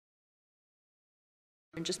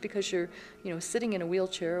And just because you're, sitting in a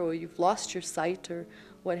wheelchair or you've lost your sight or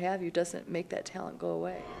what have you doesn't make that talent go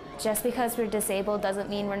away. Just because we're disabled doesn't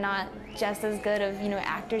mean we're not just as good of,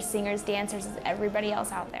 actors, singers, dancers as everybody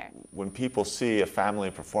else out there. When people see a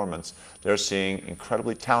Phamaly performance, they're seeing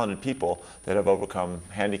incredibly talented people that have overcome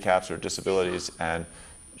handicaps or disabilities and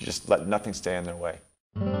just let nothing stand in their way.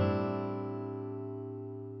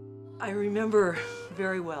 I remember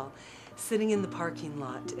very well sitting in the parking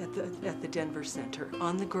lot at the Denver Center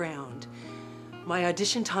on the ground. My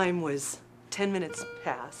audition time was 10 minutes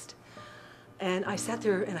past, and I sat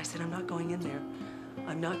there and I said, I'm not going in there.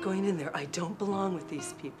 I'm not going in there. I don't belong with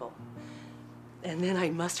these people. And then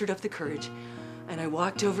I mustered up the courage and I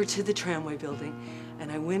walked over to the tramway building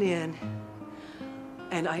and I went in,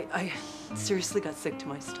 and I seriously got sick to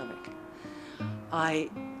my stomach. I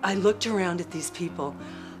looked around at these people.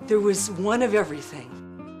 There was one of everything.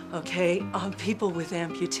 Okay, people with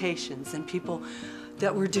amputations and people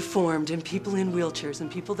that were deformed and people in wheelchairs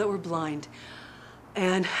and people that were blind.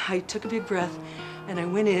 And I took a big breath and I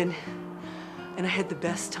went in and I had the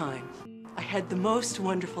best time. I had the most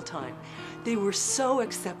wonderful time. They were so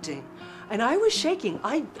accepting and I was shaking.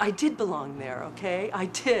 I did belong there, okay? I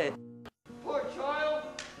did. Poor child,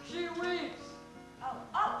 she weeps.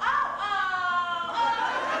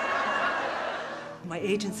 My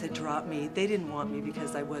agents had dropped me. They didn't want me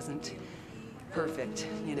because I wasn't perfect,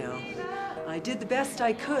 I did the best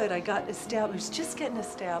I could. I got established, just getting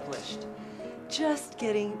established, just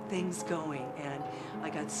getting things going. And I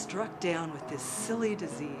got struck down with this silly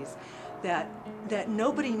disease that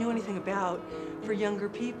nobody knew anything about for younger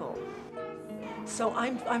people. So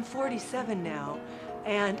I'm 47 now,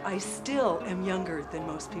 and I still am younger than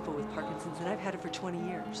most people with Parkinson's, and I've had it for 20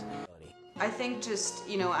 years. I think just,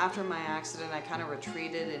 after my accident, I kind of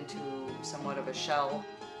retreated into somewhat of a shell,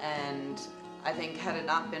 and I think had it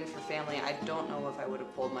not been for Phamaly, I don't know if I would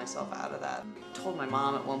have pulled myself out of that. I told my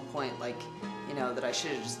mom at one point, that I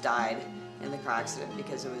should have just died in the car accident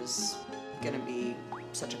because it was going to be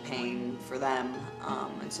such a pain for them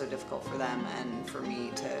and so difficult for them and for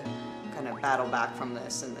me to kind of battle back from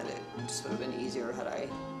this, and that it just would have been easier had I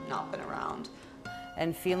not been around.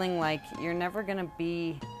 And feeling like you're never going to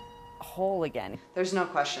be whole again. There's no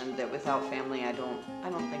question that without Phamaly, I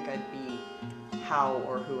don't think I'd be how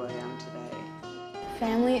or who I am today.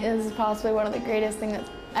 Phamaly is possibly one of the greatest things that's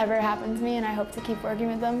ever happened to me, and I hope to keep working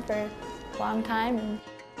with them for a long time and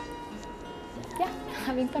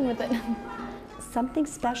having fun with it. Something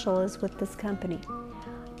special is with this company.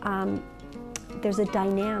 There's a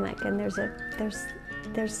dynamic, and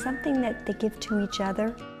there's something that they give to each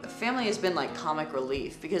other. Phamaly has been like comic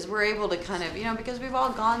relief because we're able to kind of, because we've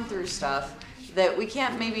all gone through stuff that we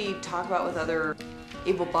can't maybe talk about with other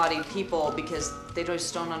able-bodied people because they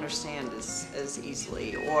just don't understand as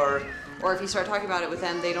easily. Or if you start talking about it with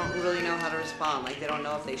them, they don't really know how to respond. Like, they don't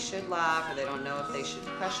know if they should laugh, or they don't know if they should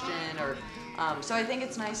question, or so I think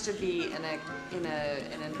it's nice to be in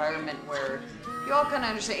an environment where you all kind of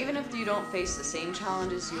understand. Even if you don't face the same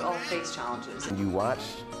challenges, you all face challenges. You watch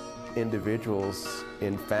individuals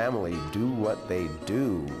in Phamaly do what they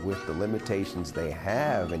do with the limitations they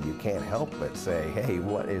have, and you can't help but say, hey,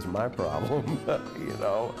 what is my problem?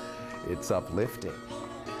 It's uplifting.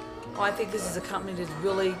 Well, I think this is a company that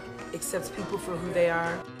really accepts people for who they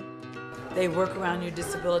are. They work around your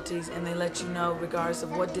disabilities, and they let you know, regardless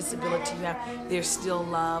of what disability you have, there's still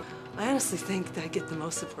love. I honestly think that I get the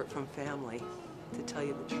most support from Phamaly, to tell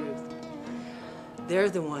you the truth. They're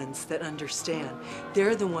the ones that understand.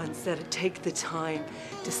 They're the ones that take the time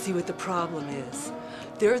to see what the problem is.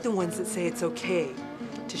 They're the ones that say it's okay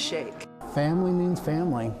to shake. Phamaly means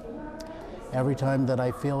family. Every time that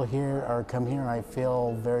I feel here or come here, I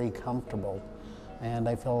feel very comfortable. And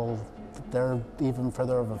I feel that they're even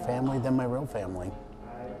further of a family than my real family.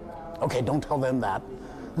 Okay, don't tell them that.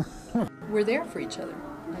 We're there for each other.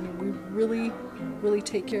 I mean, we really, really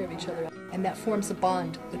take care of each other. And that forms a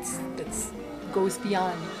bond that's goes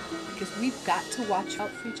beyond, because we've got to watch out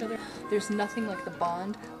for each other. There's nothing like the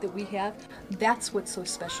bond that we have. That's what's so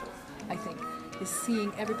special, I think, is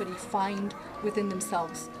seeing everybody find within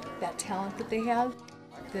themselves that talent that they have,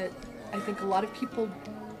 that I think a lot of people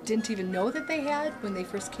didn't even know that they had when they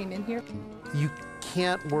first came in here. You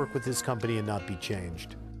can't work with this company and not be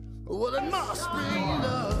changed. Well, it must be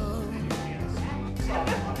love.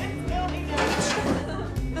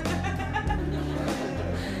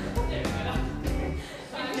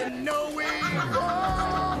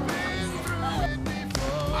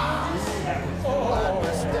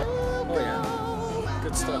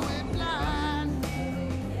 Good stuff.